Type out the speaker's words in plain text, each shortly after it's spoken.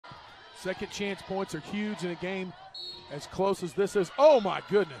Second chance points are huge in a game as close as this is. Oh my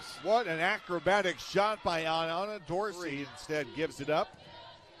goodness. What an acrobatic shot by Iyana Dorsey. Instead gives it up.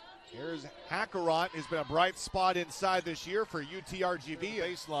 Here's Hackerott, who's been a bright spot inside this year for UTRGV.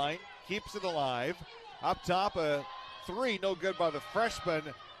 Baseline, keeps it alive. Up top, a three, no good by the freshman,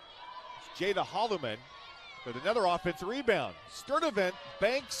 Jada Holloman. But another offensive rebound. Sturdivant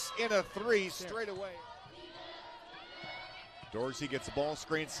banks in a three straight away. Dorsey gets the ball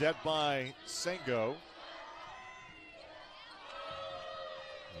screen set by Sengo.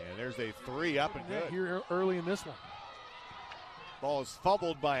 And there's a three up and good. Here early in this one. Ball is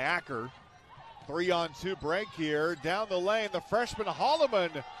fumbled by Acker. 3-on-2 break here. Down the lane, the freshman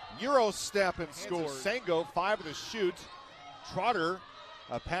Holloman Euro step and scores. Sengo, 5 of the shoot. Trotter,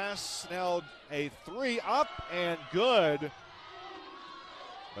 a pass, now a three up and good.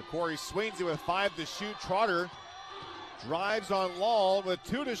 McCory swings it with 5 to shoot. Trotter drives on Long with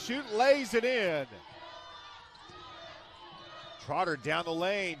 2 to shoot, lays it in. Trotter down the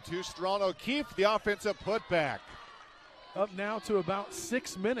lane, too strong. O'Keefe, the offensive putback. Up now to about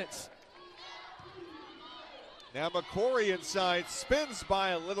 6 minutes. Now McCory inside, spins by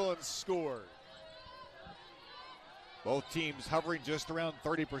a little and scores. Both teams hovering just around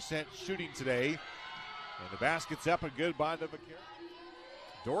 30% shooting today. And the basket's up and good by the Vaqueros.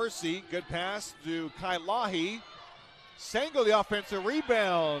 Dorsey, good pass to Kailahi. Sengo, the offensive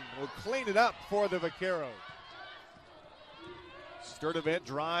rebound, will clean it up for the Vaqueros. Sturdivant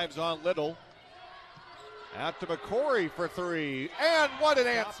drives on Little. Out to McCory for 3. And what an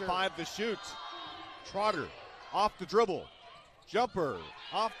answer. 5 to shoot. Trotter off the dribble. Jumper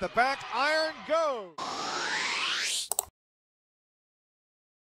off the back. Iron goes.